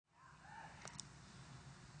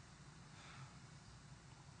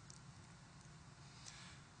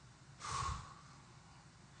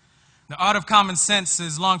art of common sense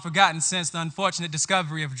is long forgotten since the unfortunate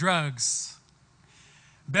discovery of drugs.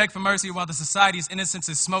 Beg for mercy while the society's innocence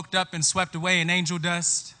is smoked up and swept away in angel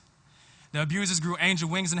dust. The abusers grew angel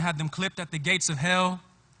wings and had them clipped at the gates of hell.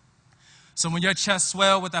 So when your chest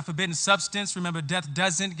swell with that forbidden substance, remember death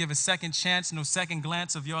doesn't give a second chance, no second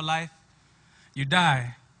glance of your life. You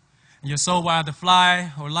die, and your soul will either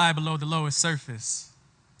fly or lie below the lowest surface.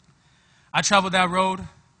 I traveled that road,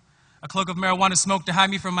 a cloak of marijuana smoke to hide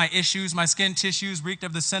me from my issues. My skin tissues reeked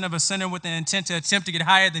of the sin of a sinner with the intent to attempt to get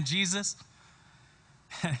higher than Jesus.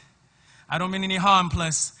 I don't mean any harm,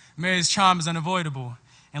 plus Mary's charm is unavoidable.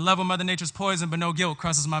 And love of Mother Nature's poison, but no guilt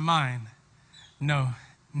crosses my mind. No,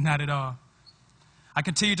 not at all. I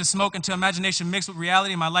continued to smoke until imagination mixed with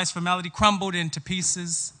reality and my life's formality crumbled into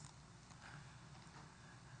pieces.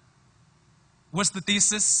 What's the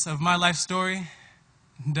thesis of my life story?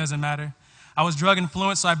 It doesn't matter. I was drug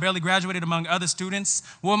influenced, so I barely graduated among other students.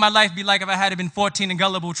 What would my life be like if I had been 14 and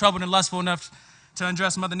gullible, troubled and lustful enough to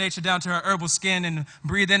undress Mother Nature down to her herbal skin and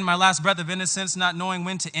breathe in my last breath of innocence, not knowing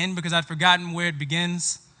when to end because I'd forgotten where it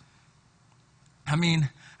begins? I mean,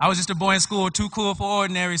 I was just a boy in school, too cool for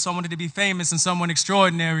ordinary, so I wanted to be famous and someone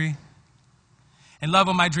extraordinary. In love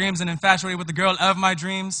with my dreams and infatuated with the girl of my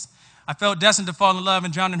dreams, I felt destined to fall in love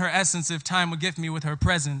and drown in her essence if time would gift me with her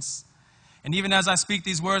presence. And even as I speak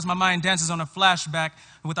these words, my mind dances on a flashback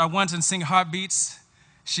with our once and sing heartbeats,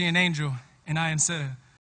 she an angel and I instead.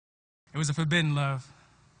 It was a forbidden love.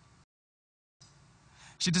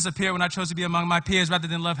 She disappeared when I chose to be among my peers rather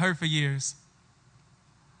than love her for years.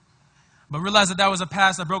 But realized that was a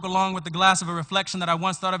past I broke along with the glass of a reflection that I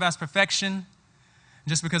once thought of as perfection,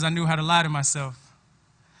 just because I knew how to lie to myself.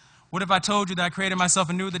 What if I told you that I created myself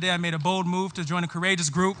anew the day I made a bold move to join a courageous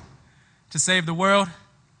group to save the world?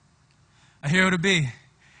 A hero to be,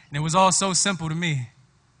 and it was all so simple to me.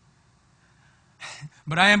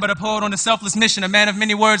 But I am but a poet on a selfless mission, a man of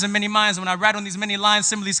many words and many minds, and when I write on these many lines,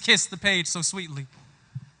 similes kiss the page so sweetly.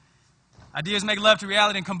 Ideas make love to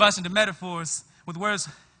reality and combust into metaphors, with words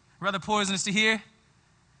rather poisonous to hear.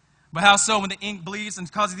 But how so when the ink bleeds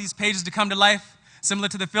and causes these pages to come to life, similar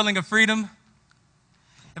to the feeling of freedom?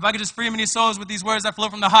 If I could just free many souls with these words that flow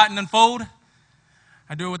from the heart and unfold,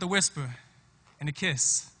 I do it with a whisper and a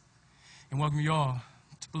kiss, and welcome you all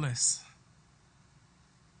to bliss.